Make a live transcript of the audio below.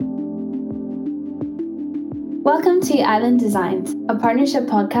Welcome to Island Designs, a partnership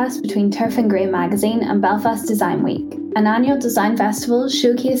podcast between Turf and Grey magazine and Belfast Design Week, an annual design festival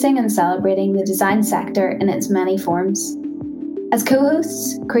showcasing and celebrating the design sector in its many forms. As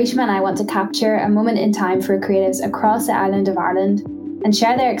co-hosts, Karishma and I want to capture a moment in time for creatives across the island of Ireland and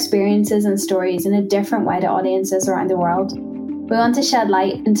share their experiences and stories in a different way to audiences around the world. We want to shed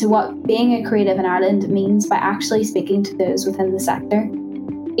light into what being a creative in Ireland means by actually speaking to those within the sector.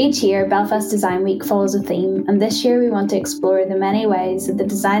 Each year, Belfast Design Week follows a theme, and this year we want to explore the many ways that the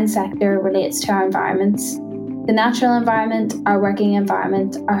design sector relates to our environments: the natural environment, our working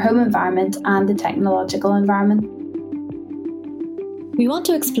environment, our home environment, and the technological environment. We want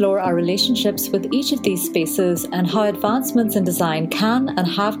to explore our relationships with each of these spaces and how advancements in design can and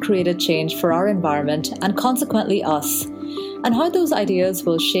have created change for our environment and consequently us, and how those ideas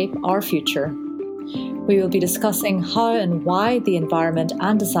will shape our future. We will be discussing how and why the environment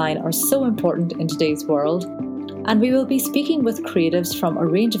and design are so important in today's world, and we will be speaking with creatives from a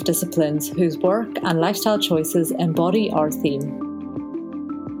range of disciplines whose work and lifestyle choices embody our theme.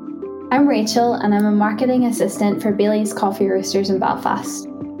 I'm Rachel, and I'm a marketing assistant for Bailey's Coffee Roasters in Belfast.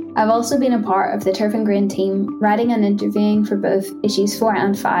 I've also been a part of the Turf and Grain team, writing and interviewing for both issues 4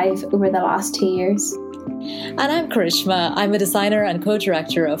 and 5 over the last 2 years. And I'm Karishma. I'm a designer and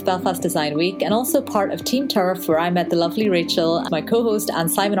co-director of Belfast Design Week and also part of Team Turf, where I met the lovely Rachel, my co-host, and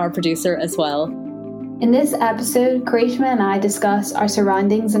Simon, our producer, as well. In this episode, Karishma and I discuss our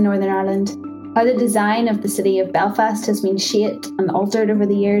surroundings in Northern Ireland, how the design of the city of Belfast has been shaped and altered over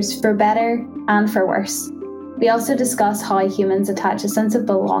the years for better and for worse. We also discuss how humans attach a sense of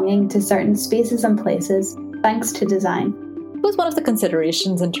belonging to certain spaces and places thanks to design. I suppose one of the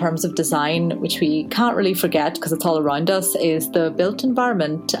considerations in terms of design, which we can't really forget because it's all around us, is the built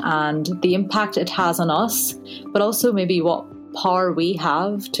environment and the impact it has on us, but also maybe what power we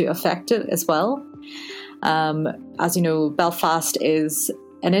have to affect it as well. As you know, Belfast is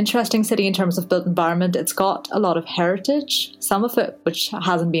an interesting city in terms of built environment. It's got a lot of heritage, some of it which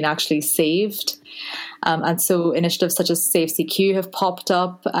hasn't been actually saved. And so initiatives such as Save CQ have popped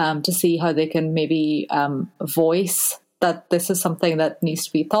up to see how they can maybe voice that this is something that needs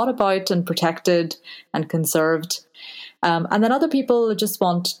to be thought about and protected and conserved. And then other people just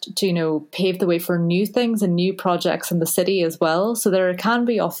want to, pave the way for new things and new projects in the city as well. So there can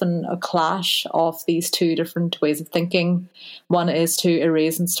be often a clash of these two different ways of thinking. One is to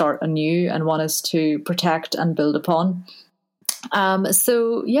erase and start anew, and one is to protect and build upon. I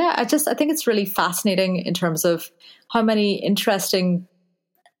think it's really fascinating in terms of how many interesting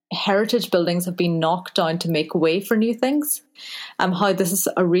heritage buildings have been knocked down to make way for new things. How this is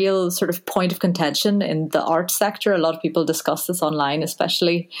a real sort of point of contention in the art sector. A lot of people discuss this online,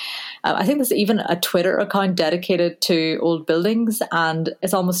 especially. I think there's even a Twitter account dedicated to old buildings, and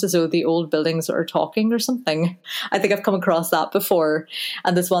it's almost as though the old buildings are talking or something. I think I've come across that before.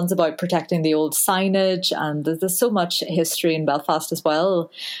 And this one's about protecting the old signage, and there's so much history in Belfast as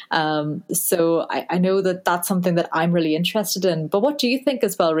well. So I know that that's something that I'm really interested in. But what do you think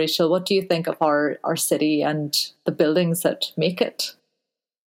as well, Rachel? What do you think of our city and the buildings that make it?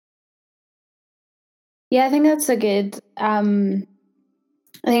 Yeah, I think that's a good a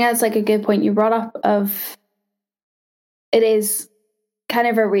good point you brought up. Of it is kind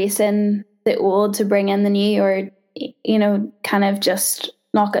of erasing the old to bring in the new, or kind of just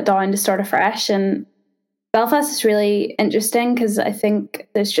knock it down to start afresh. And Belfast is really interesting because I think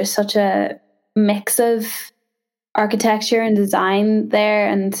there's just such a mix of architecture and design there,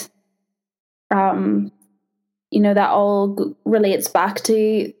 and that all relates back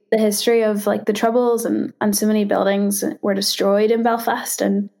to the history of like the Troubles, and so many buildings were destroyed in Belfast,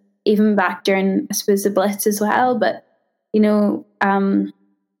 and even back during, I suppose, the Blitz as well. But there's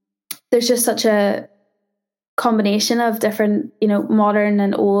just such a combination of different, modern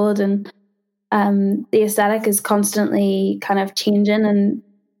and old, and the aesthetic is constantly kind of changing, and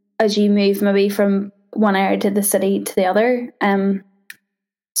as you move maybe from one area to the city to the other.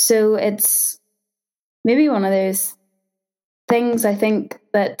 So it's maybe one of those things, I think,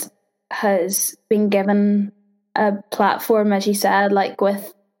 that has been given a platform, as you said, like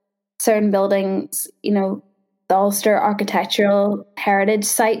with certain buildings, the Ulster architectural heritage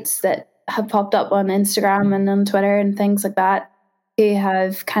sites that have popped up on Instagram and on Twitter and things like that, who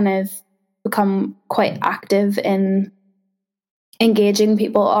have kind of become quite active in engaging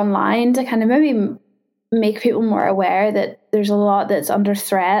people online to kind of maybe make people more aware that there's a lot that's under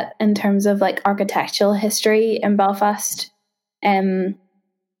threat in terms of like architectural history in Belfast.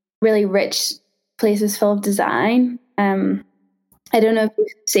 Really rich places full of design. I don't know if you've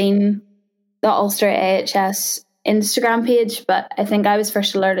seen the Ulster AHS Instagram page, but I think I was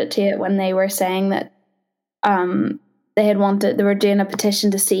first alerted to it when they were saying that they were doing a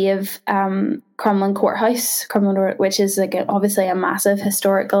petition to save Crumlin Courthouse, which is like obviously a massive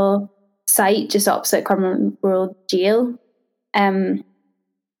historical site just opposite Crumlin Rural Jail. So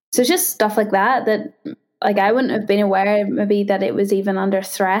it's just stuff like that like I wouldn't have been aware maybe that it was even under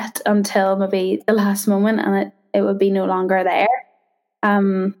threat until maybe the last moment, and it would be no longer there.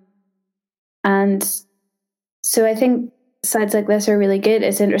 And so I think sites like this are really good.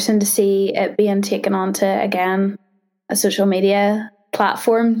 It's interesting to see it being taken onto, again, a social media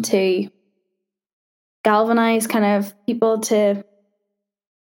platform to galvanize kind of people to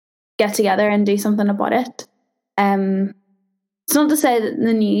get together and do something about it. It's not to say that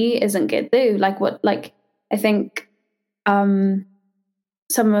the new isn't good though. I think some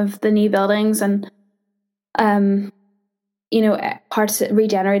of the new buildings and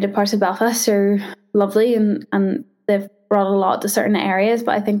regenerated parts of Belfast are lovely and they've brought a lot to certain areas,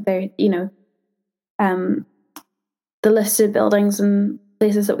 but I think they're, the listed buildings and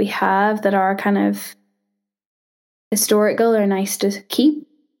places that we have that are kind of historical are nice to keep.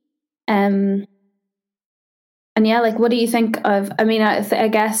 And yeah, like, what do you think of, I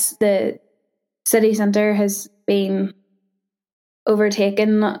guess the city centre has been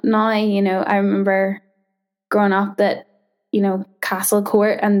overtaken now. I remember growing up that, Castle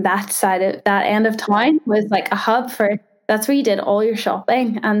Court and that side of that end of town was like a hub that's where you did all your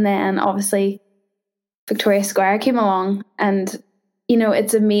shopping. And then obviously Victoria Square came along, and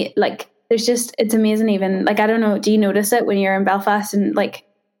it's it's amazing. Even like, I don't know, do you notice it when you're in Belfast and like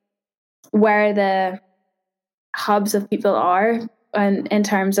where the hubs of people are, and in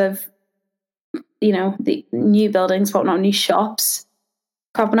terms of the new buildings, whatnot, new shops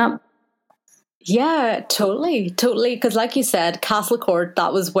cropping up? Yeah, totally. Because like you said, Castle Court,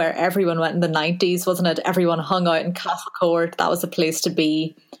 that was where everyone went in the 90s, wasn't it? Everyone hung out in Castle Court. That was the place to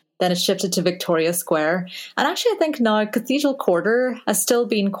be. Then it shifted to Victoria Square. And actually, I think now Cathedral Quarter has still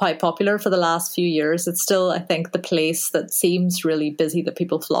been quite popular for the last few years. It's still, I think, the place that seems really busy that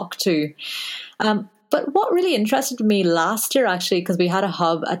people flock to. But what really interested me last year, actually, because we had a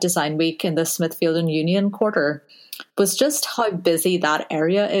hub at Design Week in the Smithfield and Union Quarter, was just how busy that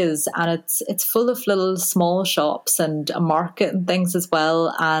area is. And it's full of little small shops and a market and things as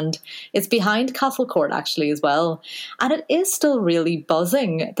well. And it's behind Castle Court, actually, as well. And it is still really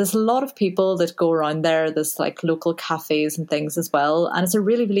buzzing. There's a lot of people that go around there. There's like local cafes and things as well. And it's a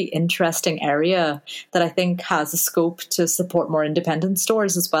really, really interesting area that I think has a scope to support more independent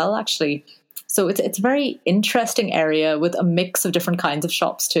stores as well, actually. So it's a very interesting area with a mix of different kinds of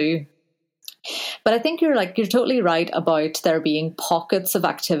shops too. But I think you're totally right about there being pockets of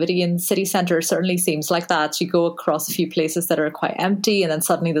activity in city centre. It certainly seems like that. You go across a few places that are quite empty, and then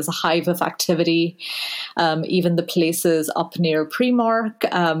suddenly there's a hive of activity. Even the places up near Primark,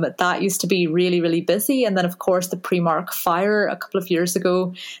 that used to be really, really busy. And then, of course, the Primark fire a couple of years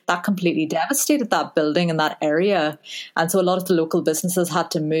ago, that completely devastated that building and that area. And so a lot of the local businesses had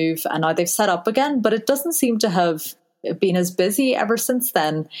to move, and now they've set up again. But it doesn't seem to have been as busy ever since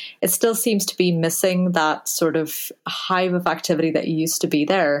then. It still seems to be missing that sort of hive of activity that used to be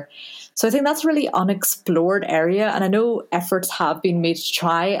there. So I think that's a really unexplored area. And I know efforts have been made to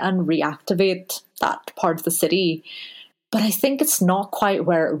try and reactivate that part of the city. But I think it's not quite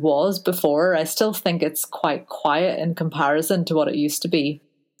where it was before. I still think it's quite quiet in comparison to what it used to be.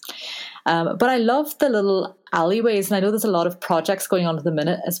 But I love the little alleyways, and I know there's a lot of projects going on at the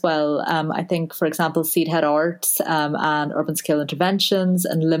minute as well. I think, for example, Seedhead Arts and Urban Scale Interventions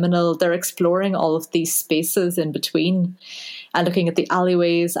and Liminal, they're exploring all of these spaces in between and looking at the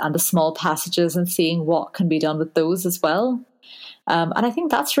alleyways and the small passages and seeing what can be done with those as well. And I think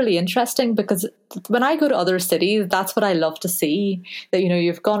that's really interesting, because when I go to other cities, that's what I love to see. That,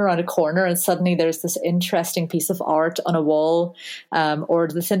 you've gone around a corner and suddenly there's this interesting piece of art on a wall, or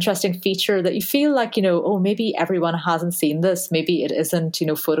this interesting feature that you feel like, oh, maybe everyone hasn't seen this. Maybe it isn't,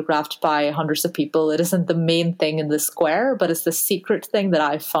 photographed by hundreds of people. It isn't the main thing in the square, but it's the secret thing that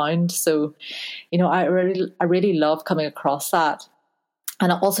I've found. So, I really love coming across that.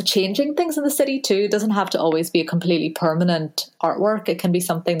 And also changing things in the city too. It doesn't have to always be a completely permanent artwork. It can be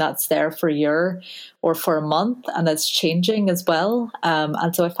something that's there for a year or for a month and that's changing as well.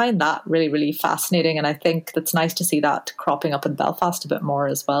 And so I find that really, really fascinating. And I think it's nice to see that cropping up in Belfast a bit more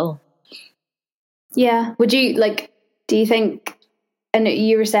as well. Yeah. Would you do you think, and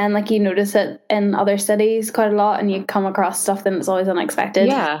you were saying you notice it in other cities quite a lot and you come across stuff that's always unexpected.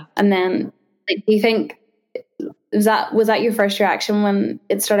 Yeah. And then do you think, was that your first reaction when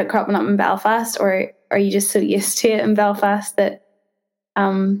it started cropping up in Belfast, or are you just so used to it in Belfast that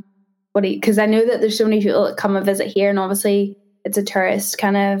because I know that there's so many people that come and visit here, and obviously it's a tourist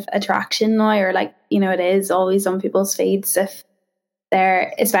kind of attraction now, or like, it is always on people's feeds if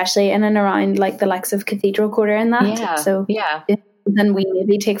they're, especially in and around like the likes of Cathedral Quarter and that. Yeah. So yeah. Then we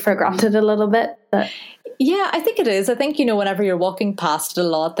maybe take for granted a little bit. But yeah, I think it is. I think, whenever you're walking past it a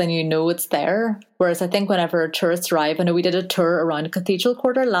lot, then it's there. Whereas I think whenever tourists arrive, I know we did a tour around Cathedral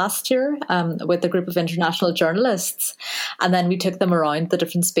Quarter last year with a group of international journalists. And then we took them around the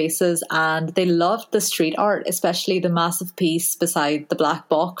different spaces and they loved the street art, especially the massive piece beside the black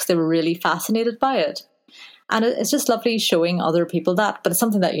box. They were really fascinated by it. And it's just lovely showing other people that. But it's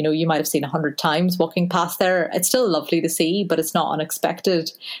something that, you might have seen 100 times walking past there. It's still lovely to see, but it's not unexpected.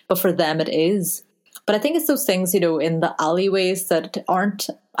 But for them, it is. But I think it's those things, in the alleyways that aren't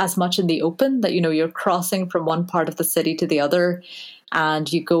as much in the open, that, you're crossing from one part of the city to the other.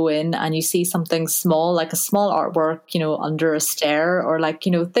 And you go in and you see something small, like a small artwork, under a stair, or like,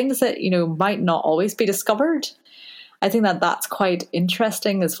 things that, might not always be discovered. I think that that's quite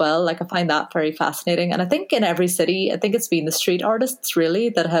interesting as well. Like I find that very fascinating. And I think in every city, I think it's been the street artists really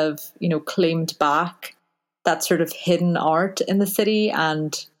that have, claimed back that sort of hidden art in the city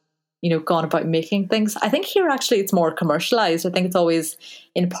and, gone about making things. I think here actually it's more commercialized. I think it's always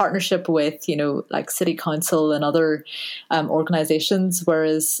in partnership with, like city council and other organizations.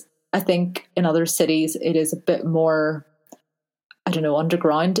 Whereas I think in other cities, it is a bit more, I don't know,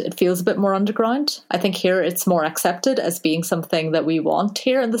 underground. It feels a bit more underground. I think here it's more accepted as being something that we want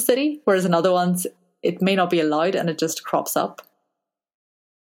here in the city, whereas in other ones it may not be allowed and it just crops up.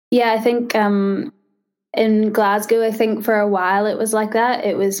 Yeah, I think in Glasgow, I think for a while it was like that.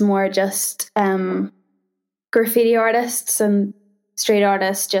 It was more just graffiti artists and street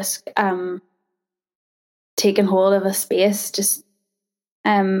artists just taking hold of a space, just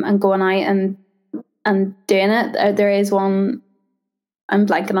and going out and doing it. There is one, I'm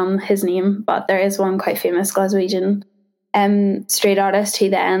blanking on his name, but there is one quite famous Glaswegian street artist who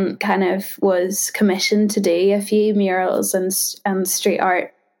then kind of was commissioned to do a few murals and street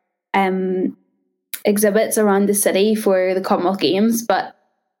art exhibits around the city for the Commonwealth Games. But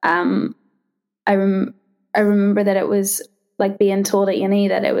I remember that it was like being told at uni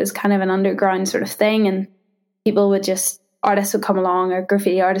that it was kind of an underground sort of thing, and artists would come along, or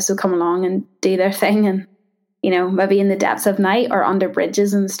graffiti artists would come along and do their thing, and maybe in the depths of night or under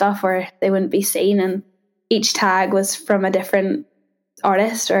bridges and stuff where they wouldn't be seen, and each tag was from a different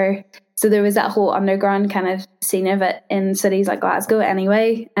artist. Or so there was that whole underground kind of scene of it in cities like Glasgow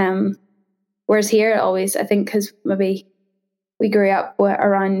anyway. Whereas here, always, I think, because maybe we grew up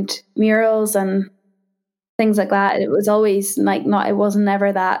around murals and things like that, it was always like it wasn't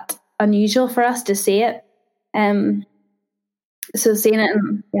never that unusual for us to see it. So seeing it,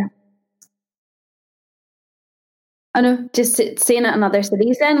 I know, just seeing it in other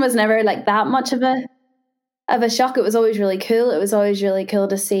cities then was never like that much of a shock. It was always really cool. It was always really cool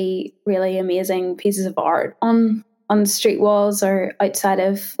to see really amazing pieces of art on street walls or outside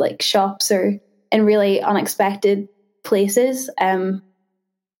of like shops or in really unexpected places. And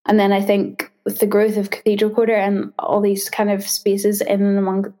then I think with the growth of Cathedral Quarter and all these kind of spaces in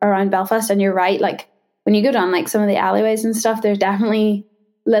and around Belfast, and you're right, like when you go down like some of the alleyways and stuff, there's definitely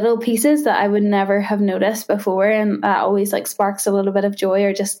little pieces that I would never have noticed before, and that always like sparks a little bit of joy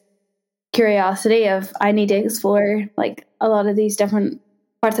or just curiosity of I need to explore like a lot of these different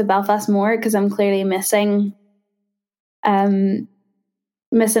parts of Belfast more, because I'm clearly missing out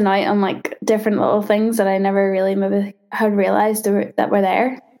on like different little things that I never really maybe had realized that were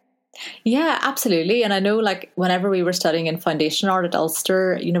there. Yeah, absolutely. And I know like whenever we were studying in foundation art at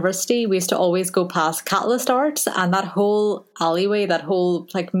Ulster University, we used to always go past Catalyst Arts, and that whole alleyway, that whole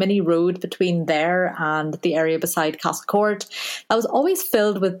like mini road between there and the area beside Castle Court, that was always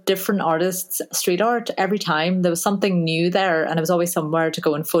filled with different artists' street art. Every time there was something new there, and it was always somewhere to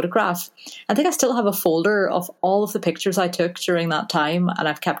go and photograph. I think I still have a folder of all of the pictures I took during that time, and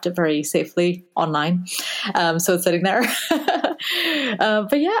I've kept it very safely online. So it's sitting there.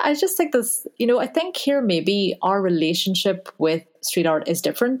 But yeah, I just think this, I think here maybe our relationship with street art is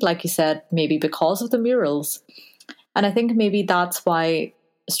different, like you said, maybe because of the murals. And I think maybe that's why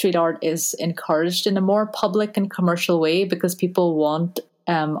street art is encouraged in a more public and commercial way, because people want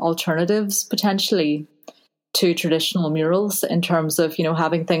alternatives potentially to traditional murals in terms of,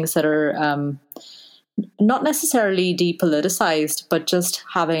 having things that are not necessarily depoliticized, but just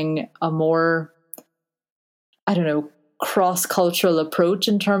having a more, I don't know, cross-cultural approach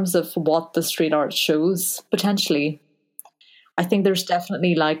in terms of what the street art shows, potentially. I think there's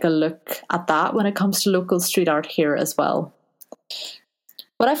definitely like a look at that when it comes to local street art here as well.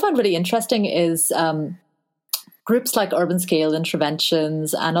 What I find really interesting is groups like Urban Scale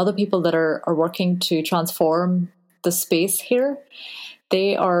Interventions and other people that are working to transform the space here.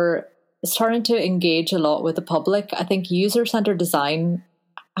 They are starting to engage a lot with the public. I think user-centered design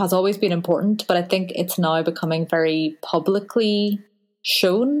has always been important, but I think it's now becoming very publicly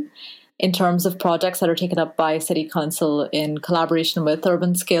shown in terms of projects that are taken up by City Council in collaboration with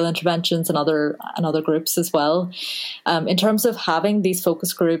urban scale interventions and other groups as well. In terms of having these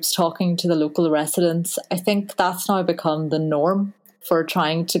focus groups talking to the local residents, I think that's now become the norm for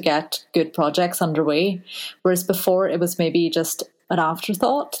trying to get good projects underway. Whereas before it was maybe just an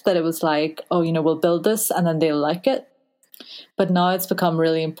afterthought, that it was like, oh, we'll build this and then they'll like it. But now it's become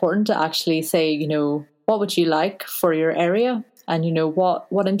really important to actually say, what would you like for your area? And,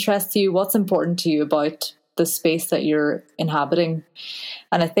 what interests you, what's important to you about the space that you're inhabiting.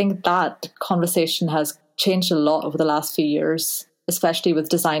 And I think that conversation has changed a lot over the last few years, especially with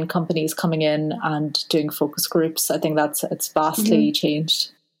design companies coming in and doing focus groups. I think it's vastly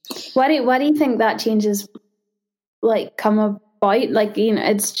changed. Why do you think that changes come about?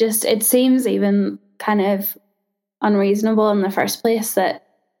 It seems even kind of unreasonable in the first place that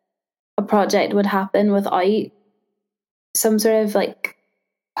a project would happen without some sort of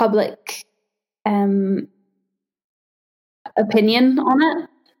public opinion on it.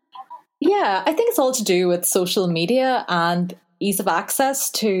 Yeah, I think it's all to do with social media and ease of access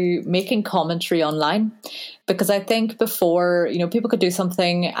to making commentary online. Because I think before, people could do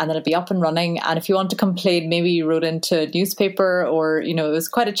something and then it'd be up and running. And if you want to complain, maybe you wrote into a newspaper, or, it was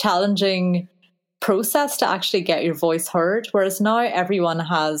quite a challenging process to actually get your voice heard. Whereas now everyone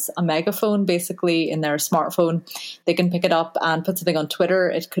has a megaphone basically in their smartphone. They can pick it up and put something on Twitter.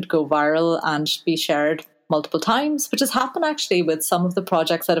 It could go viral and be shared multiple times, which has happened actually with some of the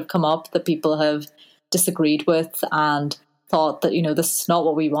projects that have come up that people have disagreed with and thought that, this is not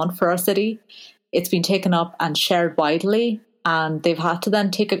what we want for our city. It's been taken up and shared widely, and they've had to then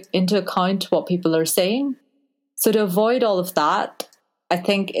take into account what people are saying. So to avoid all of that, I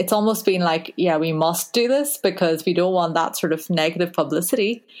think it's almost been like, yeah, we must do this because we don't want that sort of negative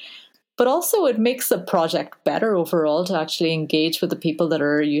publicity. But also it makes the project better overall to actually engage with the people that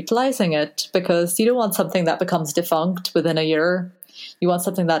are utilising it, because you don't want something that becomes defunct within a year. You want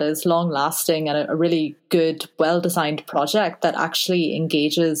something that is long-lasting and a really good, well-designed project that actually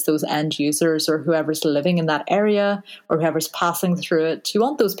engages those end users or whoever's living in that area or whoever's passing through it. You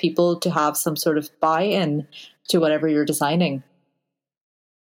want those people to have some sort of buy-in to whatever you're designing.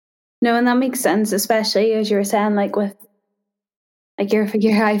 No, and that makes sense, especially as you were saying, with your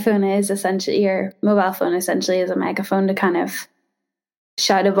iPhone is essentially, your mobile phone essentially is a megaphone to kind of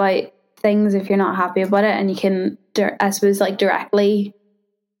shout about things if you're not happy about it, and you can, I suppose, directly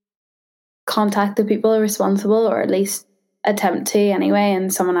contact the people responsible, or at least attempt to anyway,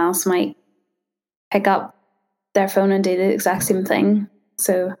 and someone else might pick up their phone and do the exact same thing.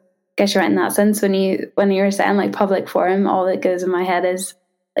 So I guess you're right in that sense. When you were saying public forum, all that goes in my head is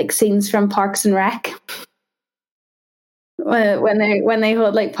scenes from Parks and Rec when they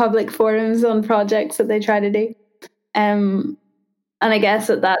hold public forums on projects that they try to do. And I guess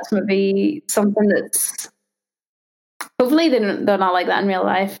that's maybe something that's, hopefully they're not like that in real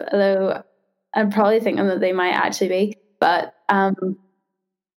life, although I'm probably thinking that they might actually be. But I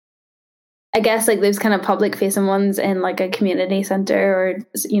guess those kind of public facing ones in a community centre, or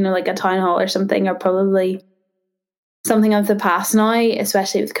a town hall or something, are probably something of the past now,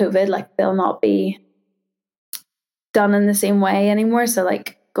 especially with COVID. They'll not be done in the same way anymore. So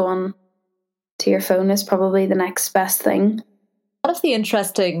going to your phone is probably the next best thing. One of the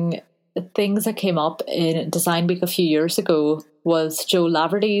interesting things that came up in Design Week a few years ago was Joe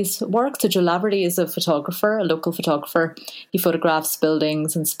Laverty's work. So Joe Laverty is a photographer, a local photographer. He photographs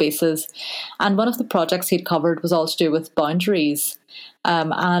buildings and spaces. And one of the projects he'd covered was all to do with boundaries.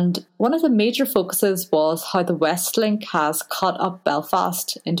 And one of the major focuses was how the Westlink has cut up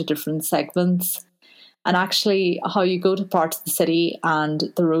Belfast into different segments, and actually how you go to parts of the city and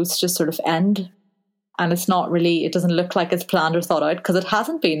the roads just sort of end. And it doesn't look like it's planned or thought out, because it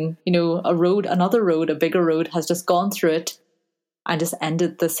hasn't been. Another road, a bigger road has just gone through it and just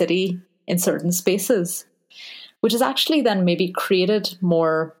ended the city in certain spaces, which has actually then maybe created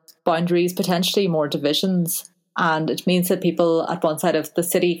more boundaries, potentially more divisions. And it means that people at one side of the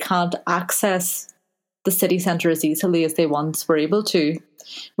city can't access the city centre as easily as they once were able to,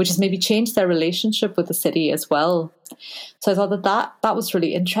 which has maybe changed their relationship with the city as well. So I thought that was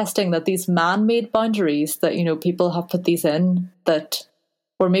really interesting, that these man-made boundaries that, people have put these in that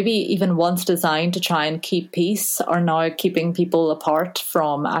were maybe even once designed to try and keep peace are now keeping people apart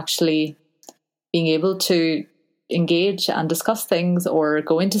from actually being able to engage and discuss things or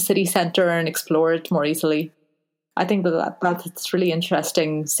go into city centre and explore it more easily. I think that's a really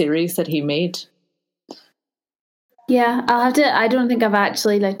interesting series that he made. Yeah, I'll have to. I don't think I've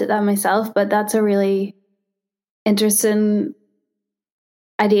actually looked at that myself, but that's a really interesting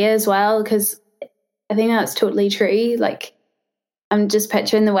idea as well, because I think that's totally true. Like, I'm just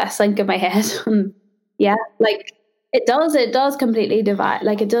picturing the West Link in my head. Yeah, like it does completely divide,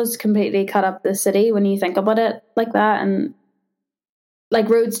 like it does completely cut up the city when you think about it like that. And like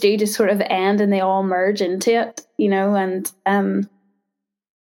roads do just sort of end and they all merge into it, and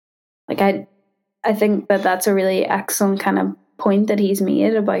like I think that that's a really excellent kind of point that he's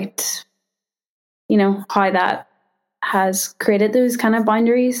made about, how that has created those kind of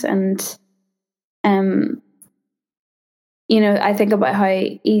boundaries. And I think about how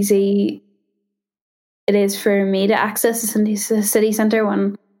easy it is for me to access the city centre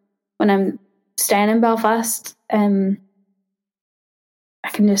when I'm staying in Belfast. I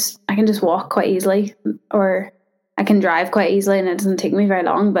can just walk quite easily, or I can drive quite easily, and it doesn't take me very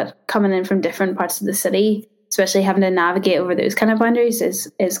long. But coming in from different parts of the city, especially having to navigate over those kind of boundaries,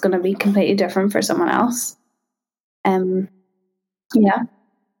 is going to be completely different for someone else. Yeah.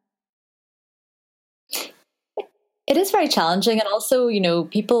 It is very challenging, and also,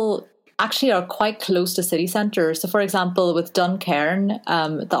 people actually are quite close to city centre. So, for example, with Duncairn,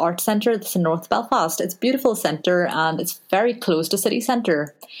 the art centre that's in North Belfast, it's a beautiful centre and it's very close to city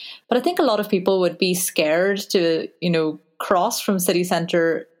centre. But I think a lot of people would be scared to, cross from city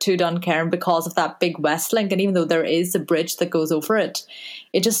centre to Duncairn because of that big West Link. And even though there is a bridge that goes over it,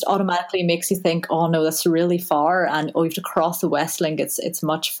 it just automatically makes you think, oh no, that's really far, and oh, you have to cross the West Link. It's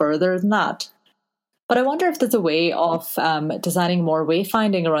much further than that. But I wonder if there's a way of designing more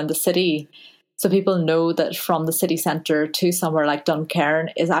wayfinding around the city, so people know that from the city centre to somewhere like Duncairn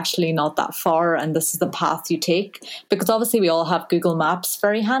is actually not that far, and this is the path you take. Because obviously we all have Google Maps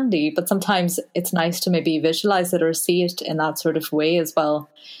very handy, but sometimes it's nice to maybe visualise it or see it in that sort of way as well.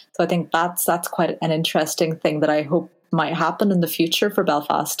 So I think that's quite an interesting thing that I hope might happen in the future for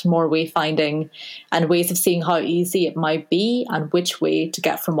Belfast, more wayfinding and ways of seeing how easy it might be and which way to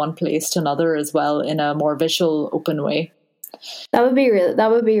get from one place to another as well, in a more visual, open way. That would be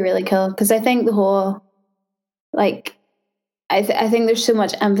really cool, because I think the whole, like, I think there's so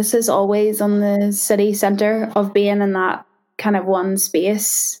much emphasis always on the city centre of being in that kind of one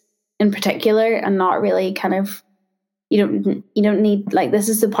space in particular, and not really kind of, you don't need, like, this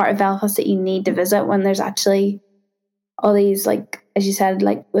is the part of Belfast that you need to visit, when there's actually all these, like, as you said,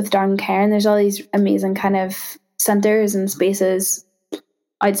 like with Duncairn, there's all these amazing kind of centres and spaces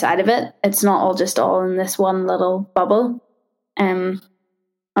outside of it. It's not all in this one little bubble. And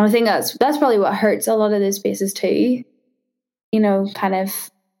I think that's probably what hurts a lot of those spaces too. Kind of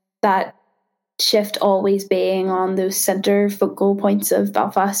that shift always being on those centre focal points of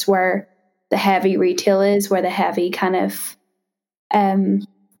Belfast, where the heavy retail is, where the heavy kind of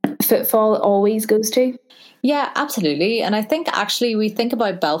footfall always goes to. Yeah, absolutely. And I think actually we think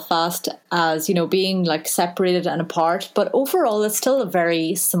about Belfast as, being like separated and apart, but overall it's still a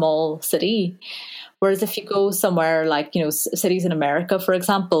very small city. Whereas if you go somewhere like, cities in America, for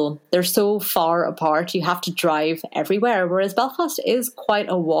example, they're so far apart, you have to drive everywhere. Whereas Belfast is quite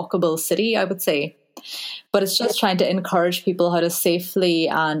a walkable city, I would say. But it's just trying to encourage people how to safely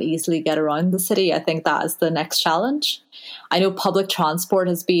and easily get around the city. I think that is the next challenge. I know public transport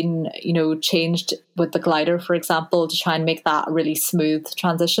has been, changed with the glider, for example, to try and make that a really smooth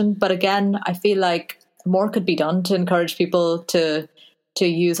transition. But again, I feel like more could be done to encourage people to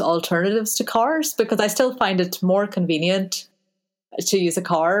use alternatives to cars, because I still find it more convenient to use a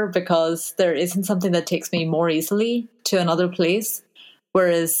car because there isn't something that takes me more easily to another place.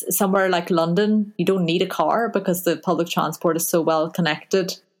 Whereas somewhere like London, you don't need a car because the public transport is so well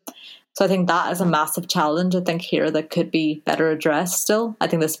connected. So I think that is a massive challenge, I think, here that could be better addressed still. I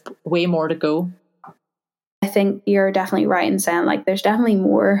think there's way more to go. I think you're definitely right in saying, like, there's definitely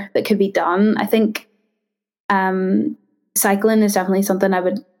more that could be done. I think cycling is definitely something I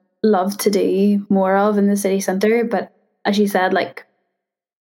would love to do more of in the city centre. But as you said, like,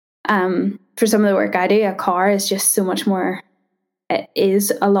 for some of the work I do, a car is just so much more, it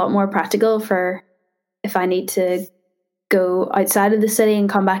is a lot more practical for if I need to go outside of the city and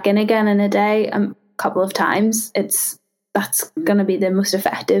come back in again in a day a couple of times. That's going to be the most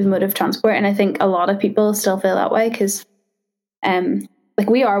effective mode of transport. And I think a lot of people still feel that way because like,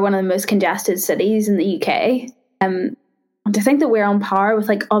 we are one of the most congested cities in the UK. And to think that we're on par with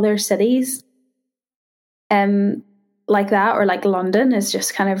like other cities like that, or like London, is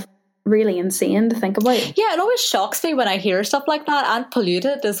just kind of really insane to think about. Yeah, it always shocks me when I hear stuff like that, and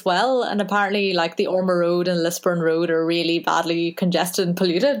polluted as well. And apparently, like the Ormer Road and Lisburn Road are really badly congested and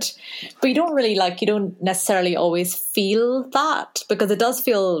polluted. But you don't necessarily always feel that, because it does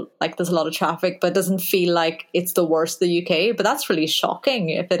feel like there's a lot of traffic, but it doesn't feel like it's the worst in the UK. But that's really shocking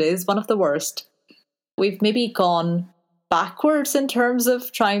if it is one of the worst. We've maybe gone backwards in terms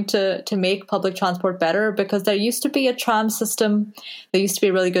of trying to make public transport better, because there used to be a tram system, there used to be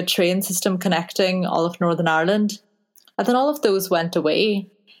a really good train system connecting all of Northern Ireland, and then all of those went away.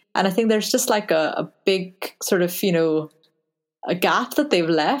 And I think there's just like a big sort of, a gap that they've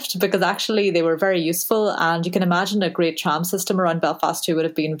left, because actually they were very useful, and you can imagine a great tram system around Belfast too would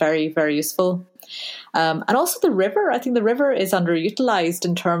have been very, very useful. And also the river. I think the river is underutilized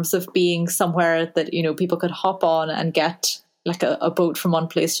in terms of being somewhere that, people could hop on and get like a boat from one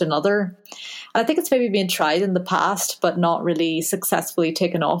place to another. And I think it's maybe been tried in the past, but not really successfully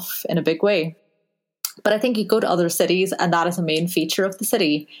taken off in a big way. But I think you go to other cities, and that is a main feature of the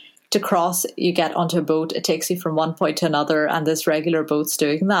city. To cross, you get onto a boat, it takes you from one point to another, and there's regular boats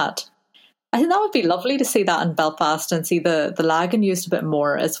doing that. I think that would be lovely to see that in Belfast, and see the Lagan used a bit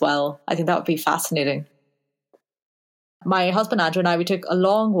more as well. I think that would be fascinating. My husband Andrew and I, we took a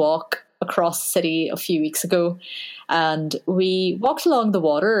long walk across the city a few weeks ago, and we walked along the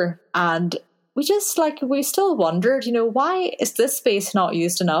water, and we still wondered, why is this space not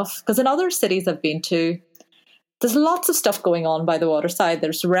used enough? Because in other cities I've been to, there's lots of stuff going on by the waterside.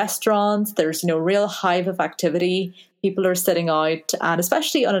 There's restaurants, there's, real hive of activity. People are sitting out, and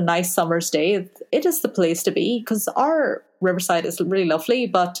especially on a nice summer's day, it is the place to be, because our riverside is really lovely,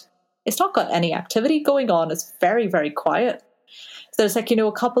 but it's not got any activity going on. It's very, very quiet. So there's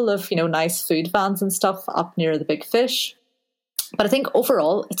a couple of, nice food vans and stuff up near the Big Fish. But I think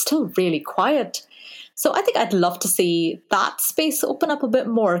overall, it's still really quiet. So I think I'd love to see that space open up a bit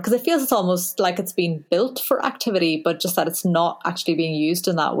more, because it feels it's almost like it's been built for activity, but just that it's not actually being used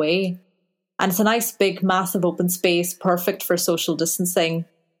in that way. And it's a nice, big, massive open space, perfect for social distancing,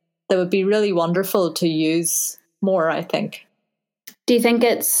 that would be really wonderful to use more, I think. Do you think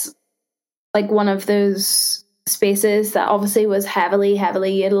it's like one of those spaces that obviously was heavily,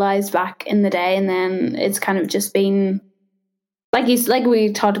 heavily utilised back in the day, and then it's kind of just been, like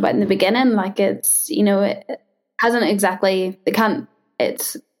we talked about in the beginning, like it's, it hasn't exactly,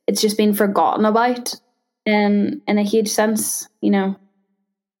 it's just been forgotten about in a huge sense, Yeah,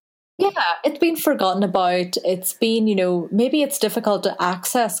 it's been forgotten about. It's been, maybe it's difficult to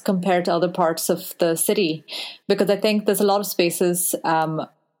access compared to other parts of the city, because I think there's a lot of spaces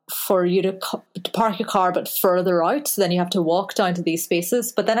for you to park your car, but further out. So then you have to walk down to these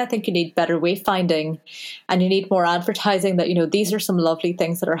spaces. But then I think you need better wayfinding, and you need more advertising that, these are some lovely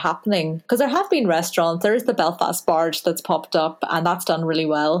things that are happening. Because there have been restaurants. There is the Belfast Barge that's popped up, and that's done really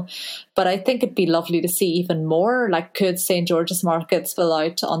well. But I think it'd be lovely to see even more. Like, could St. George's Market spill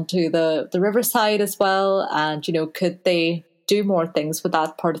out onto the riverside as well? And, could they do more things with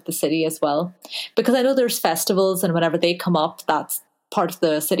that part of the city as well? Because I know there's festivals, and whenever they come up, that's part of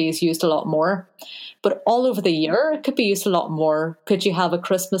the city is used a lot more. But all over the year, it could be used a lot more. Could you have a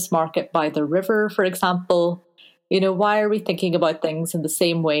Christmas market by the river, for example? Why are we thinking about things in the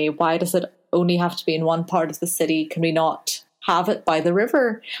same way? Why does it only have to be in one part of the city? Can we not have it by the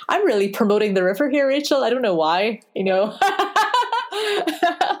river? I'm really promoting the river here, Rachel. I don't know why,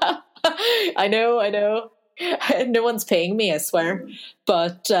 I know. No one's paying me, I swear.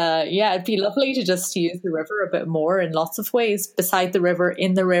 But it'd be lovely to just use the river a bit more in lots of ways. Beside the river,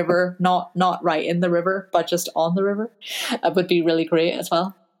 in the river, not right in the river, but just on the river. It would be really great as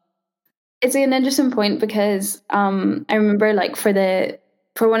well. It's an interesting point, because I remember, like, for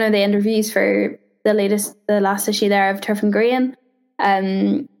one of the interviews for the last issue there of Turf and Green,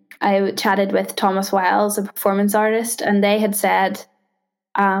 I chatted with Thomas Wells, a performance artist, and they had said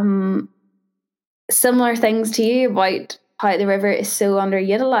similar things to you about how the river is so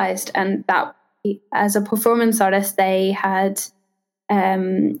underutilized, and that as a performance artist they had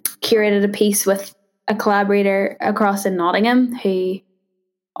curated a piece with a collaborator across in Nottingham who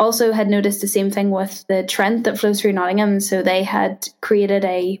also had noticed the same thing with the Trent that flows through Nottingham. So they had created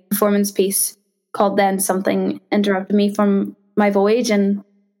a performance piece called Then Something Interrupted Me from My Voyage, and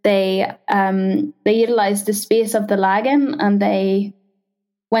they utilized the space of the Lagan, and they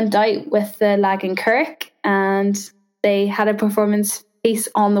went out with the Lagan Curragh, and they had a performance piece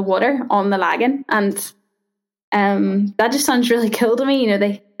on the water on the Lagan, and that just sounds really cool to me.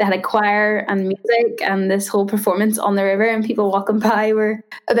 They had a choir and music and this whole performance on the river, and people walking by were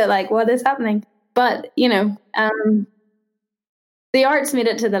a bit like, what is happening? But the arts made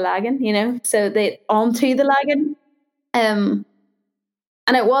it to the Lagan, so they onto the Lagan, and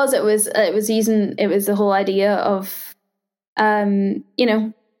And it was the whole idea of,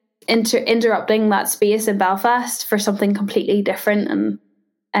 interrupting that space in Belfast for something completely different,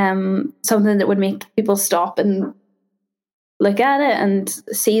 and something that would make people stop and look at it and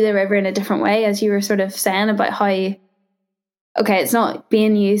see the river in a different way, as you were sort of saying about how, okay, it's not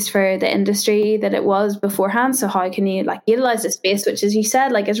being used for the industry that it was beforehand, so how can you like utilize the space, which, as you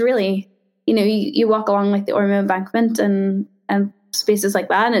said, like, is really, you walk along like the Ormeau embankment and spaces like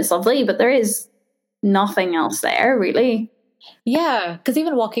that, and it's lovely, but there is nothing else there really. Yeah, because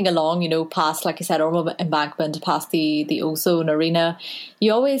even walking along, past, like you said, Ormeau embankment, past the Ozone Arena,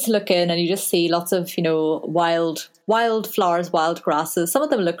 you always look in and you just see lots of, wild flowers, wild grasses. Some of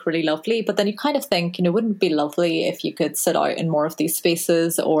them look really lovely, but then you kind of think, wouldn't it be lovely if you could sit out in more of these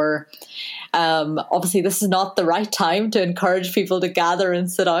spaces? Or obviously this is not the right time to encourage people to gather and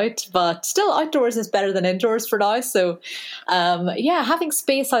sit out, but still outdoors is better than indoors for now. So having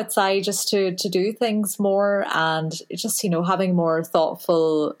space outside just to do things more, and just, having more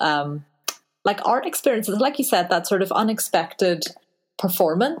thoughtful like art experiences, like you said, that sort of unexpected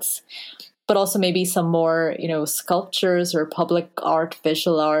performance, but also maybe some more, sculptures or public art,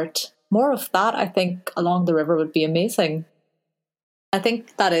 visual art. More of that, I think, along the river would be amazing. I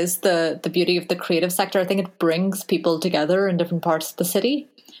think that is the beauty of the creative sector. I think it brings people together in different parts of the city.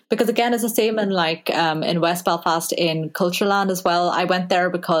 Because again, it's the same in in West Belfast, in Cultureland as well. I went there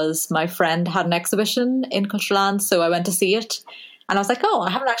because my friend had an exhibition in Cultureland, so I went to see it. And I was like, oh, I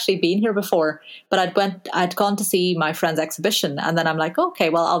haven't actually been here before, but I'd gone to see my friend's exhibition, and then I'm like, okay,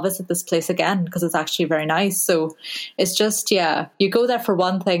 well, I'll visit this place again because it's actually very nice. So it's just, you go there for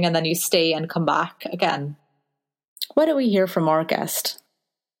one thing and then you stay and come back again. Why don't we hear from our guest?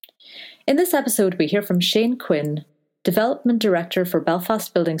 In this episode, we hear from Shane Quinn, Development Director for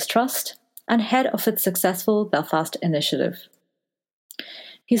Belfast Buildings Trust and head of its successful Belfast initiative.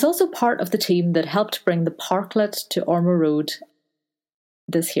 He's also part of the team that helped bring the Parklet to Ormeau Road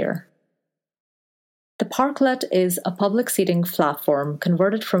this year. The Parklet is a public seating platform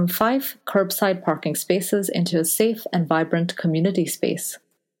converted from 5 curbside parking spaces into a safe and vibrant community space.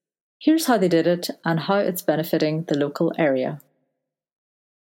 Here's how they did it and how it's benefiting the local area.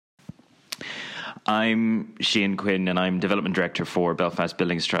 I'm Shane Quinn, and I'm Development Director for Belfast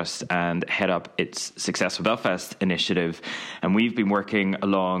Buildings Trust and head up its Successful Belfast initiative. And we've been working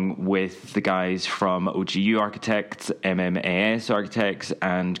along with the guys from OGU Architects, MMAS Architects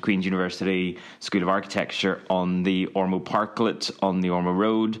and Queen's University School of Architecture on the Ormeau Parklet on the Ormeau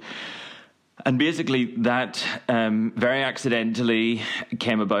Road. And basically that very accidentally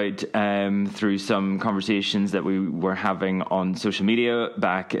came about through some conversations that we were having on social media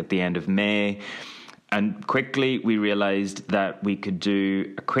back at the end of May. And quickly we realised that we could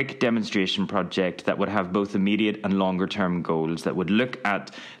do a quick demonstration project that would have both immediate and longer term goals, that would look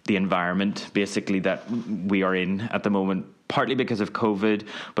at the environment basically that we are in at the moment, partly because of COVID,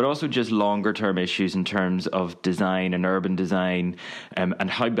 but also just longer term issues in terms of design and urban design, and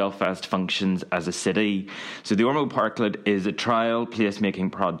how Belfast functions as a city. So the Ormeau Parklet is a trial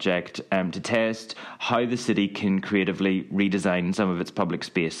placemaking project to test how the city can creatively redesign some of its public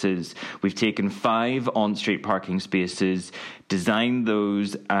spaces. We've taken 5 on-street parking spaces, designed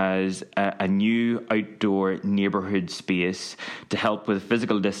those as a new outdoor neighbourhood space to help with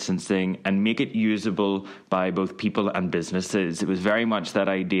physical distancing and make it usable by both people and businesses. It was very much that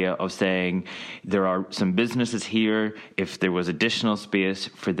idea of saying there are some businesses here, if there was additional space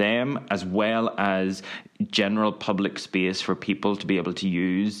for them, as well as general public space for people to be able to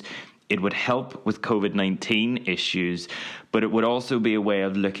use, it would help with COVID-19 issues, but it would also be a way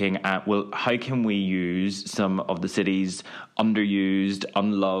of looking at, well, how can we use some of the city's underused,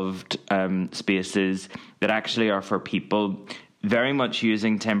 unloved spaces that actually are for people, very much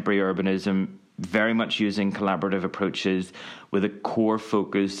using temporary urbanism, very much using collaborative approaches with a core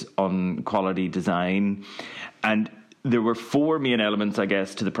focus on quality design. And there were 4 main elements, I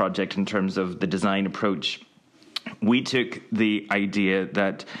guess, to the project in terms of the design approach. We took the idea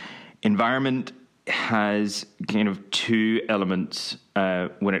that environment has kind of 2 elements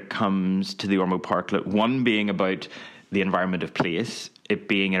when it comes to the Ormeau Parklet. One being about the environment of place, it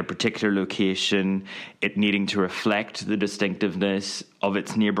being in a particular location, it needing to reflect the distinctiveness of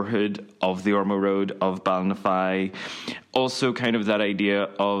its neighbourhood, of the Ormeau Road, of Ballinafie. Also kind of that idea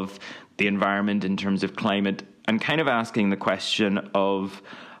of the environment in terms of climate, and kind of asking the question of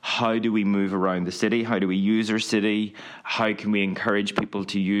how do we move around the city? How do we use our city? How can we encourage people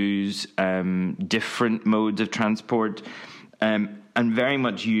to use different modes of transport? and very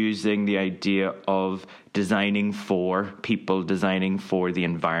much using the idea of designing for people, designing for the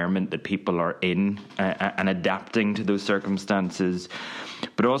environment that people are in, and adapting to those circumstances,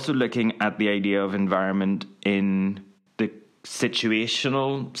 but also looking at the idea of environment in the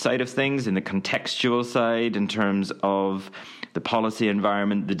situational side of things, in the contextual side, in terms of the policy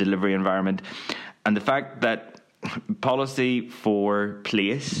environment, the delivery environment, and the fact that policy for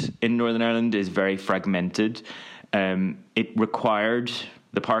place in Northern Ireland is very fragmented.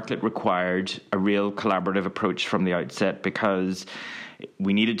 The Parklet required a real collaborative approach from the outset, because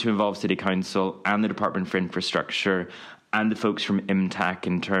we needed to involve City Council and the Department for Infrastructure and the folks from IMTAC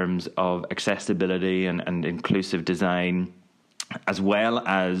in terms of accessibility and inclusive design, as well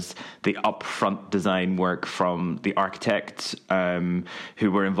as the upfront design work from the architects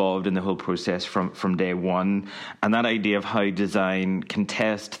who were involved in the whole process from day one. And that idea of how design can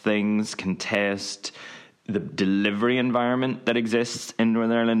test things, can test the delivery environment that exists in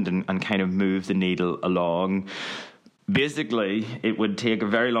Northern Ireland and kind of move the needle along. Basically, it would take a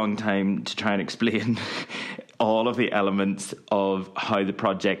very long time to try and explain all of the elements of how the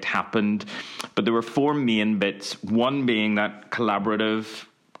project happened. But there were four main bits, one being that collaborative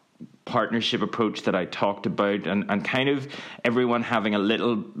partnership approach that I talked about, and kind of everyone having a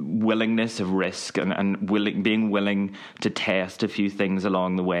little willingness of risk and being willing to test a few things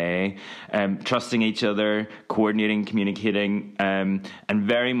along the way, trusting each other, coordinating, communicating, and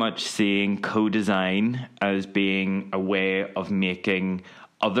very much seeing co-design as being a way of making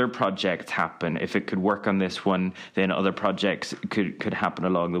other projects happen. If it could work on this one, then other projects could happen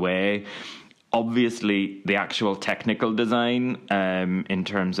along the way. Obviously, the actual technical design in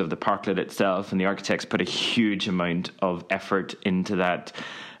terms of the parklet itself, and the architects put a huge amount of effort into that,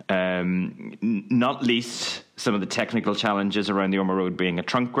 not least some of the technical challenges around the Ormeau Road being a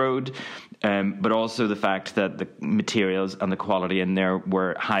trunk road, but also the fact that the materials and the quality in there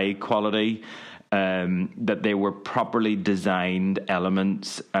were high quality, that they were properly designed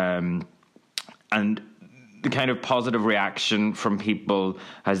elements, and the kind of positive reaction from people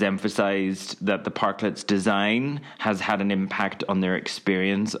has emphasized that the parklet's design has had an impact on their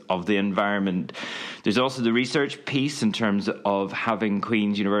experience of the environment. There's also the research piece in terms of having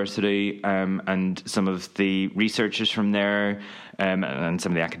Queen's University and some of the researchers from there and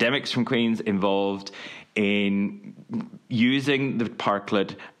some of the academics from Queen's involved in using the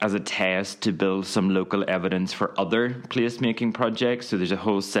parklet as a test to build some local evidence for other placemaking projects. So there's a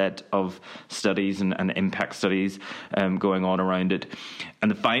whole set of studies and impact studies going on around it.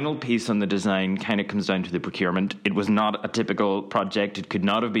 And the final piece on the design kind of comes down to the procurement. It was not a typical project. It could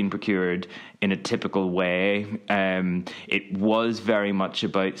not have been procured in a typical way. It was very much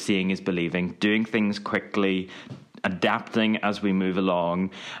about seeing is believing, doing things quickly, adapting as we move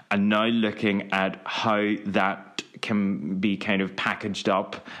along, and now looking at how that can be kind of packaged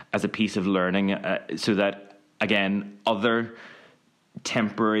up as a piece of learning so that, again, other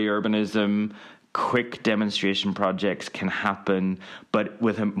temporary urbanism, quick demonstration projects can happen, but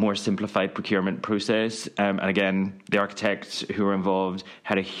with a more simplified procurement process. And again, the architects who were involved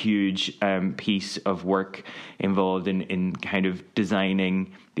had a huge piece of work involved in kind of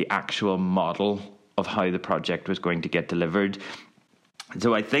designing the actual model of how the project was going to get delivered.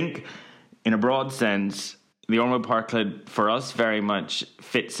 So I think, in a broad sense, the Ormeau Parklet for us very much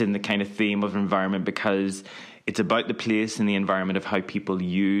fits in the kind of theme of environment, because it's about the place and the environment of how people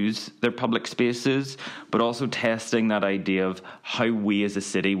use their public spaces, but also testing that idea of how we as a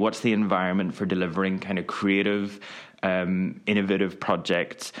city, what's the environment for delivering kind of creative, innovative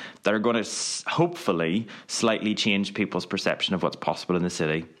projects that are going to hopefully slightly change people's perception of what's possible in the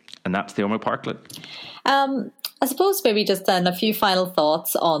city. And that's the Ormeau Parklet. I suppose maybe just then a few final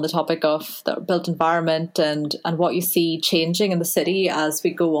thoughts on the topic of the built environment and what you see changing in the city as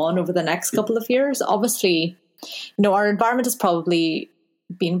we go on over the next couple of years. Obviously, our environment has probably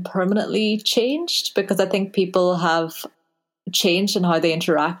been permanently changed, because I think people have changed in how they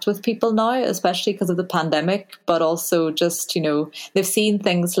interact with people now, especially because of the pandemic, but also just, they've seen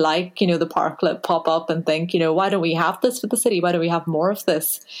things like, the parklet pop up and think, why don't we have this for the city? Why don't we have more of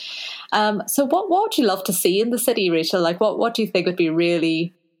this? So what would you love to see in the city, Rachel? Like, what do you think would be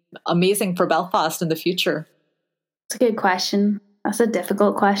really amazing for Belfast in the future? That's a good question. That's a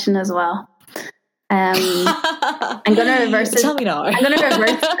difficult question as well. I'm going to reverse it. Tell me now. I'm going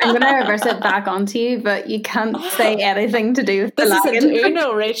to reverse it back onto you, but you can't say anything to do with the This lagging. isn't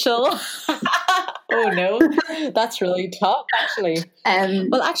Uno, Rachel. Oh no, that's really tough actually.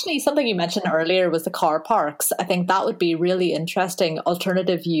 Well, actually, something you mentioned earlier was the car parks. I think that would be really interesting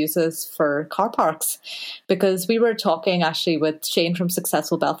alternative uses for car parks, because we were talking actually with Shane from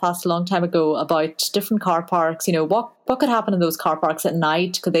Successful Belfast a long time ago about different car parks. You know, what could happen in those car parks at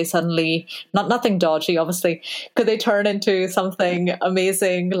night? Could they suddenly, nothing dodgy, obviously, could they turn into something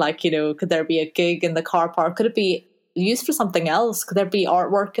amazing? Like, you know, could there be a gig in the car park? Could it be used for something else? Could there be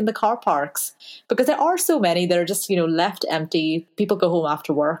artwork in the car parks? Because there are so many that are just, you know, left empty. People go home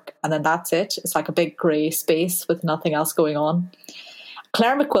after work and then that's it. It's like a big grey space with nothing else going on.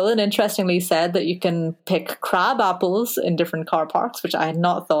 Claire McQuillan interestingly said that you can pick crab apples in different car parks, which I had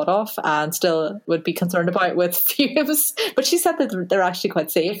not thought of and still would be concerned about with fumes. But she said that they're actually quite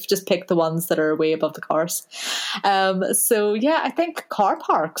safe. Just pick the ones that are way above the cars. So yeah, I think car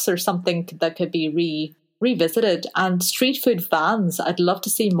parks are something that could be revisited. And street food vans, I'd love to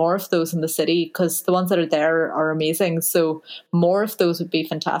see more of those in the city, because the ones that are there are amazing. So more of those would be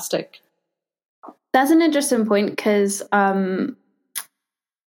fantastic. That's an interesting point, because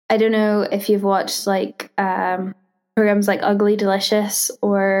I don't know if you've watched like programs like Ugly Delicious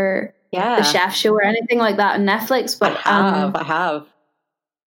or The Chef Show or anything like that on Netflix. But I have.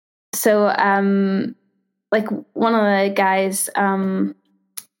 So like one of the guys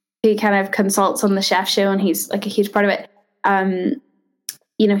who kind of consults on The Chef Show, and he's like a huge part of it.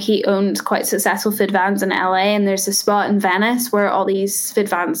 You know, he owns quite successful food vans in LA, and there's a spot in Venice where all these food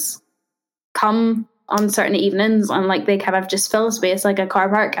vans come on certain evenings, and like they kind of just fill a space like a car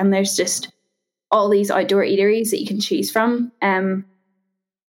park, and there's just all these outdoor eateries that you can choose from.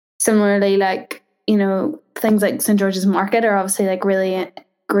 Similarly, like, you know, things like St. George's Market are obviously like really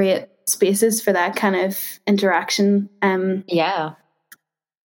great spaces for that kind of interaction.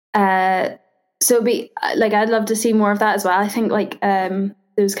 So be like, I'd love to see more of that as well. I think like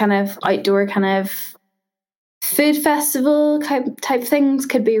those kind of outdoor kind of food festival type things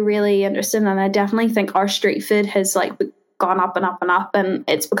could be really interesting, and I definitely think our street food has like gone up and up and up, and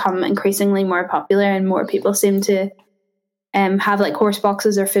it's become increasingly more popular, and more people seem to have like horse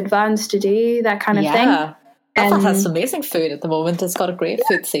boxes or food vans to do that kind of thing. Belfast has some amazing food at the moment. It's got a great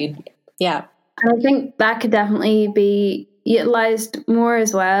food scene. Yeah, and I think that could definitely be utilised more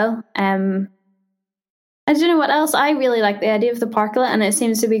as well. I don't know what else. I really like the idea of the parklet, and it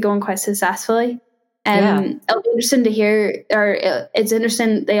seems to be going quite successfully. It'll be interesting to hear, or it's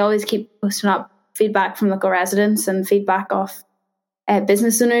interesting, they always keep posting up feedback from local residents and feedback off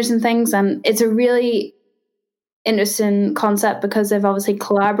business owners and things, and it's a really interesting concept because they've obviously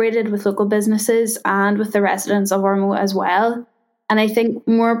collaborated with local businesses and with the residents of Ormeau as well. And I think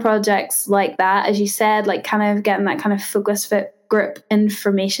more projects like that, as you said, like kind of getting that kind of focus group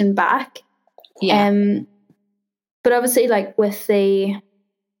information back. But obviously, like with the,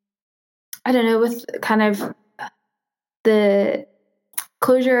 I don't know, with kind of the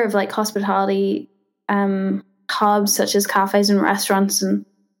closure of like hospitality hubs such as cafes and restaurants, and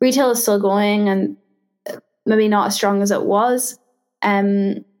retail is still going and maybe not as strong as it was.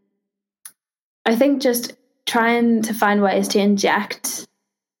 I think just trying to find ways to inject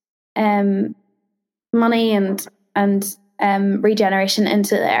money and regeneration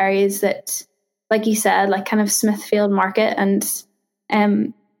into the areas that, like you said, like kind of Smithfield Market and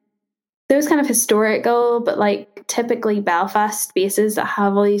those kind of historical but like typically Belfast spaces that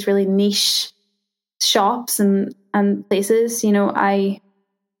have all these really niche shops and places. You know, I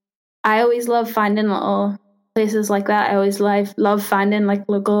always love finding little places like that. I always love finding like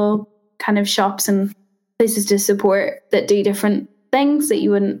local kind of shops and places to support that do different things that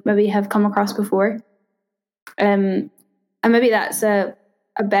you wouldn't maybe have come across before. And maybe that's a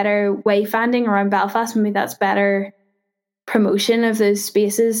better wayfinding around Belfast. Maybe that's better promotion of those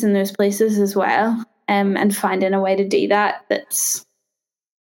spaces and those places as well, and finding a way to do that that's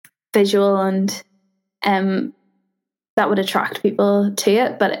visual and that would attract people to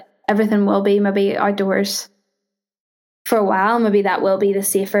it. But everything will be maybe outdoors for a while. Maybe that will be the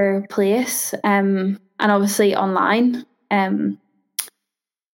safer place, and obviously online.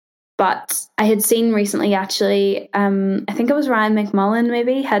 But I had seen recently, actually, I think it was Ryan McMullen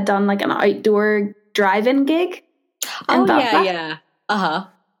maybe had done like an outdoor drive-in gig. Oh yeah.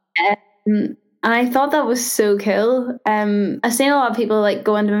 And I thought that was so cool. I've seen a lot of people like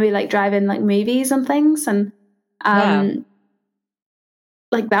go into maybe like drive-in like movies and things, and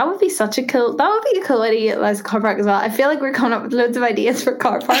like that would be a cool idea as a car park as well. I feel like we're coming up with loads of ideas for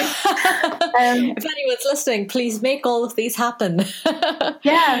car parks. If anyone's listening, please make all of these happen.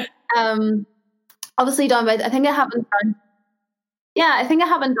 Obviously down by, I think it happened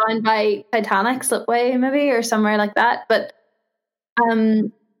down by Titanic Slipway maybe, or somewhere like that. But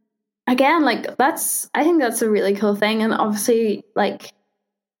again, like I think that's a really cool thing. And obviously, like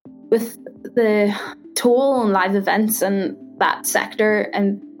with the toll on live events and that sector,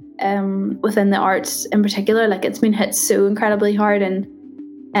 and within the arts in particular, like it's been hit so incredibly hard. And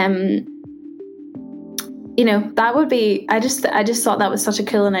you know, that would be, I just thought that was such a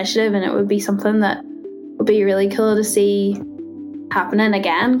cool initiative, and it would be something that would be really cool to see happening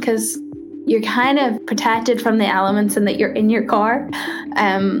again, because you're kind of protected from the elements and that you're in your car.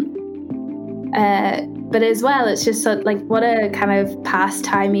 But as well, it's just like what a kind of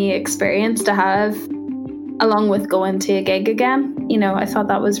pastimey experience to have, along with going to a gig again. You know, I thought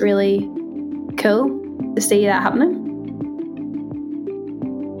that was really cool to see that happening.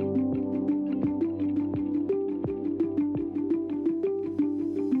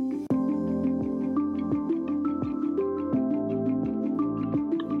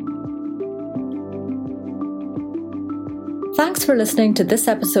 Thanks for listening to this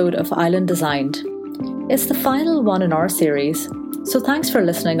episode of Island Designed. It's the final one in our series, so thanks for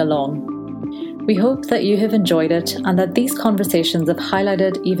listening along. We hope that you have enjoyed it and that these conversations have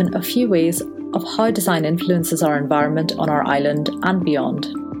highlighted even a few ways of how design influences our environment on our island and beyond.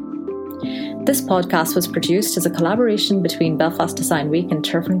 This podcast was produced as a collaboration between Belfast Design Week and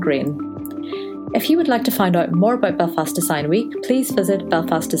Turf and Grain. If you would like to find out more about Belfast Design Week, please visit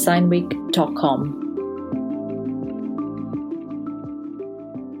belfastdesignweek.com.